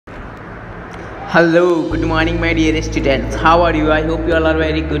Hello, good morning my dear students. How are you? I hope you all are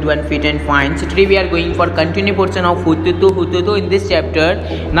very good and fit and fine. So today we are going for continue portion of Hututu in this chapter.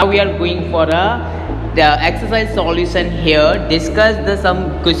 Now we are going for the exercise solution here. Discuss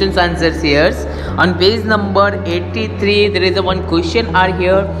some questions answers here. On page number 83 there is one question are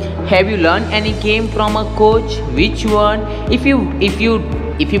here. Have you learned any game from a coach? Which one?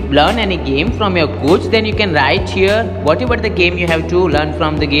 If you learn any game from your coach, then you can write here whatever the game you have to learn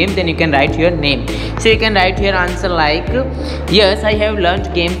from the game, then you can write your name. So you can write here answer like, yes, I have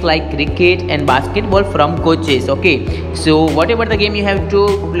learned games like cricket and basketball from coaches. Okay, so whatever the game you have to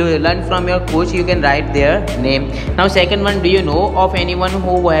learn from your coach, you can write their name. Now second one, do you know of anyone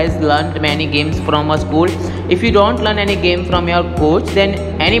who has learned many games from a school? If you don't learn any game from your coach, then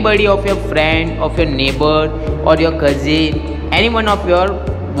anybody of your friend, of your neighbor or your cousin, anyone of your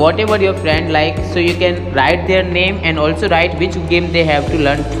whatever your friend like, so you can write their name and also write which game they have to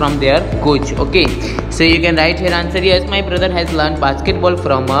learn from their coach. Okay, so you can write here answer, yes, my brother has learned basketball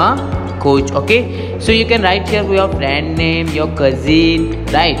from a coach. Okay, so you can write here your friend name, your cousin,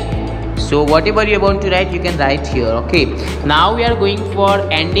 right? So whatever you want to write, you can write here. Okay, now we are going for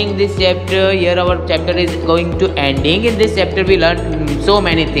ending this chapter. Here our chapter is going to ending. In this chapter we learned so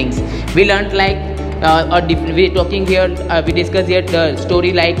many things. We learned like we talking here, we discuss here the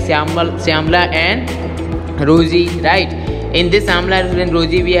story like Syamla and Rosie, right? In this Syamla and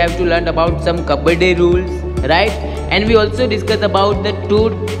Rosie we have to learn about some kabaddi rules, right? And we also discuss about the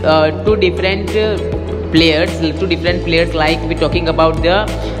two different players, like we talking about the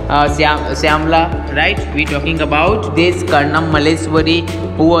Syamla, right? We talking about this Karnam Maleswari,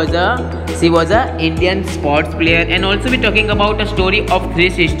 she was a Indian sports player, and also we talking about a story of three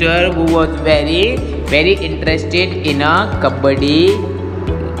sisters who was very interested in a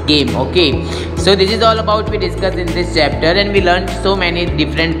kabaddi game. Okay, so this is all about we discussed in this chapter, and we learned so many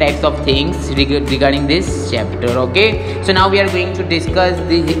different types of things regarding this chapter. Okay, so now we are going to discuss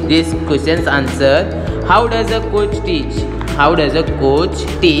this questions answer. How does a coach teach? How does a coach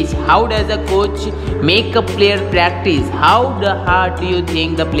teach? How does a coach make a player practice? How hard do you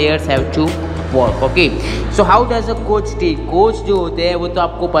think the players have to work? Okay, so how does a coach teach? Coach जो होते हैं वो तो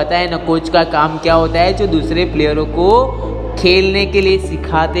आपको पता है ना, coach का काम क्या होता है, जो दूसरे प्लेयरों को खेलने के लिए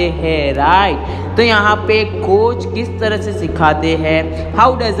सिखाते हैं, राइट? तो यहाँ पे कोच किस तरह से सिखाते हैं,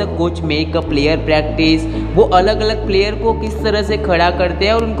 how does a coach make a player practice, वो अलग अलग प्लेयर को किस तरह से खड़ा करते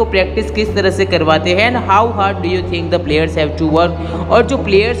हैं और उनको प्रैक्टिस किस तरह से करवाते हैं, and how hard do you think the players have to work, और जो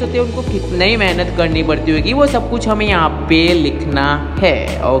प्लेयर्स होते हैं उनको कितनी मेहनत करनी पड़ती होगी, वो सब कुछ हमें यहाँ पे लिखना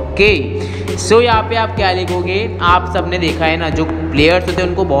है. ओके, सो यहाँ पे आप क्या लिखोगे, आप सबने देखा है ना, जो प्लेयर्स होते हैं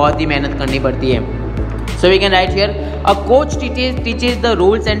उनको बहुत ही मेहनत करनी पड़ती है. So we can write here, a coach teaches the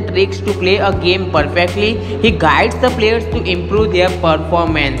rules and tricks to play a game perfectly. He guides the players to improve their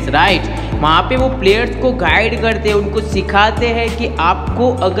performance, right? वहाँ पे वो प्लेयर्स को गाइड करते हैं, उनको सिखाते हैं कि आपको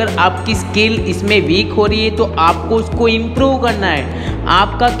अगर आपकी स्किल इसमें वीक हो रही है तो आपको उसको इम्प्रूव करना है.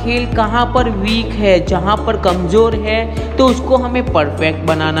 आपका खेल कहाँ पर वीक है, जहाँ पर कमज़ोर है, तो उसको हमें परफेक्ट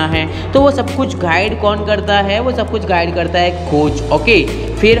बनाना है. तो वो सब कुछ गाइड कौन करता है, वो सब कुछ गाइड करता है कोच. ओके,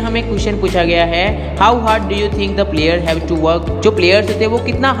 फिर हमें क्वेश्चन पूछा गया है, how hard do you think the player have to work? जो प्लेयर्स होते हैं वो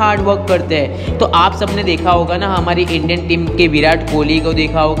कितना हार्ड वर्क करते हैं. तो आप सबने देखा होगा ना, हमारी इंडियन टीम के विराट कोहली को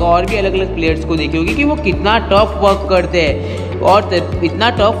देखा होगा और भी अलग अलग प्लेयर्स को देखी होगी कि वो कितना टफ वर्क करते हैं, और इतना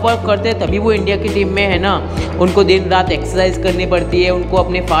टफ वर्क करते हैं तभी वो इंडिया की टीम में है ना. उनको दिन रात एक्सरसाइज करनी पड़ती है, उनको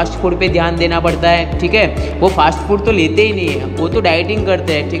अपने फास्ट फूड पे ध्यान देना पड़ता है, ठीक है. वो फास्ट फूड तो लेते ही नहीं है, वो तो डाइटिंग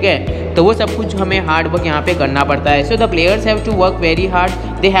करते हैं, ठीक है. तो वो सब कुछ हमें हार्ड वर्क यहाँ पे करना पड़ता है. So the players have to work very hard.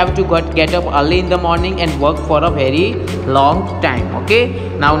 They have to get up early in the morning and work for a very long time. Okay,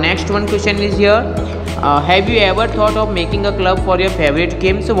 now next one question is here, have you ever thought of making a club for your favorite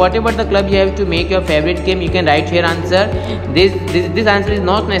game? So whatever the club you have to make your favorite game, you can write here answer. This answer is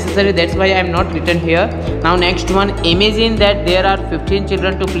not necessary, that's why I am not written here. Now next one, imagine that there are 15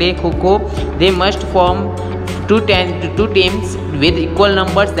 children to play kho. They must form two teams with equal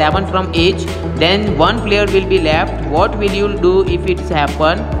numbers, 7 from each. Then one player will be left. What will you do if it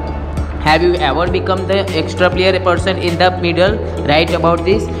happen? Have you ever become the extra player person in the middle? Write about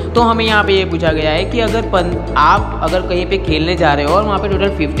this. तो हमें यहाँ पे ये पूछा गया है कि आप अगर कहीं पे खेलने जा रहे हो और वहाँ पे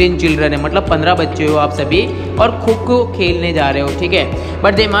टोटल 15 चिल्ड्रन है, मतलब 15 बच्चे हो आप सभी, और खो खेलने जा रहे हो, ठीक है.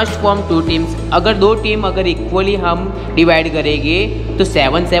 But they must form 2 teams. अगर 2 टीम अगर इक्वली हम डिवाइड करेंगे तो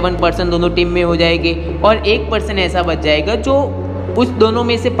 7% दोनों टीम में हो जाएंगे, और 1% ऐसा बच जाएगा जो उस दोनों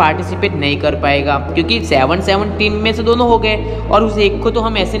में से पार्टिसिपेट नहीं कर पाएगा, क्योंकि 7 टीम में से दोनों हो गए, और उस एक को तो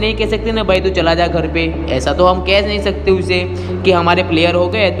हम ऐसे नहीं कह सकते ना, भाई तू चला जा घर पे, ऐसा तो हम कह नहीं सकते उसे कि हमारे प्लेयर हो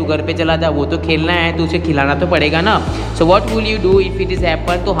गए तू घर पे चला जा, वो तो खेलना है तो उसे खिलाना तो पड़ेगा ना. So what will you do if it is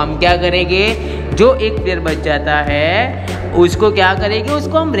happen? तो हम क्या करेंगे, जो एक प्लेयर बच जाता है उसको क्या करेंगे,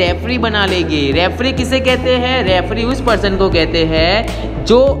 उसको हम रेफरी बना लेंगे। रेफरी किसे कहते हैं? रेफरी उस पर्सन को कहते हैं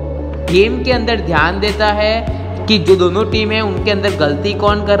जो गेम के अंदर ध्यान देता है कि जो दोनों टीम है उनके अंदर गलती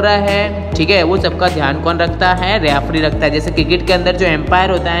कौन कर रहा है, ठीक है, वो सबका ध्यान कौन रखता है? रेफरी रखता है। जैसे क्रिकेट के अंदर जो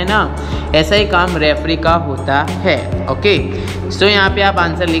एम्पायर होता है ना, ऐसा ही काम रेफरी का होता है। ओके, सो यहाँ पे आप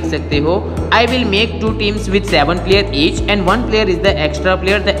आंसर लिख सकते हो, I will make 2 teams with 7 player each and 1 player is the extra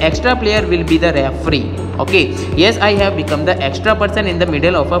player, the extra player will be the referee. Okay, yes I have become the extra person in the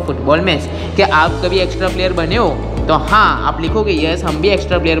middle of a football match. क्या आप कभी extra player बने हो? तो हाँ, आप लिखोगे yes हम भी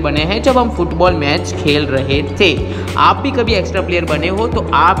एक्स्ट्रा प्लेयर बने हैं जब हम फुटबॉल मैच खेल रहे थे। आप भी कभी एक्स्ट्रा प्लेयर बने हो तो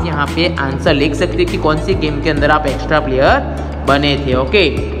आप यहाँ पे आंसर लिख सकते हो कि कौन सी गेम के अंदर आप एक्स्ट्रा प्लेयर बने थे। Okay,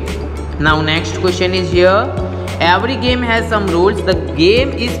 now next question is here, every game has some rules, the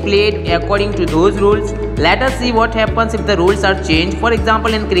game is played according to those rules. Let us see what happens if the rules are changed. For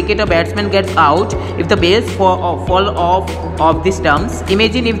example, in cricket a batsman gets out if the balls fall off of the stumps.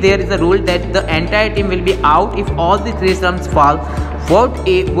 Imagine if there is a rule that the entire team will be out if all the 3 stumps fall.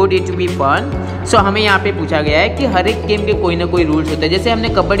 Would it be fun? सो हमें यहाँ पे पूछा गया है कि हर एक game के कोई ना कोई रूल्स होते हैं। जैसे हमने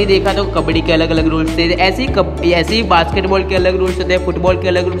कबड्डी देखा तो कबड्डी के अलग अलग रूल्स थे, ऐसे ही बास्केटबॉल के अलग रूल्स होते हैं, फुटबॉल के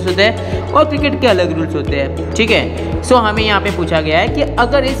अलग रूल्स होते हैं और क्रिकेट के अलग रूल्स होते हैं, ठीक है। सो हमें यहाँ पे पूछा गया है कि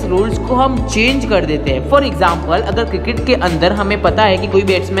अगर इस रूल्स को हम चेंज कर देते हैं, फॉर एग्जाम्पल अगर क्रिकेट के अंदर हमें पता है कि कोई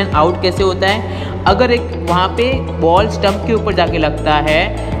बैट्समैन आउट कैसे होता है, अगर एक वहाँ पे बॉल स्टंप के ऊपर जाके लगता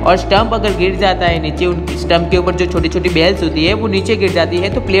है और स्टंप अगर गिर जाता है नीचे, उन स्टंप के ऊपर जो छोटी छोटी बेल्स होती है वो नीचे गिर जाती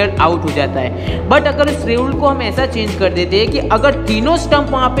है तो प्लेयर आउट हो जाता है। बट अगर इस रूल को हम ऐसा चेंज कर देते हैं कि अगर तीनों स्टंप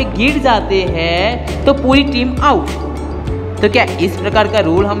वहाँ पे गिर जाते हैं तो पूरी टीम आउट, तो क्या इस प्रकार का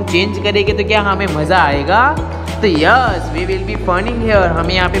रूल हम चेंज करेंगे तो क्या हमें मज़ा आएगा? तो yes we will be फनिंग here,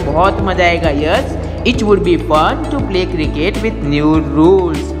 हमें यहाँ पे बहुत मजा आएगा। Yes it would be fun to play cricket with new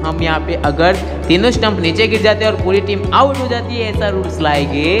rules. हम यहाँ पे अगर तीनों स्टंप नीचे गिर जाते हैं और पूरी टीम आउट हो जाती है, ऐसा रूल्स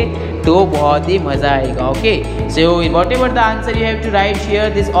लाएंगे तो बहुत ही मजा आएगा। Okay, so what ever the answer you have to right here,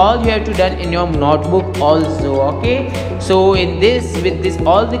 this all you have to done in your notebook also. Okay, so in this with this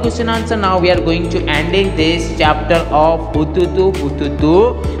all the question answer now we are going to ending this chapter of हुतुतु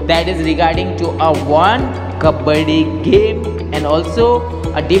that is regarding to a one kabaddi game and also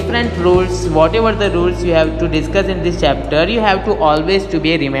a different rules. Whatever the rules you have to discuss in this chapter, you have to always to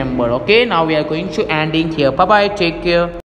be remember. Okay, now we are going to ending here. Bye bye, take care.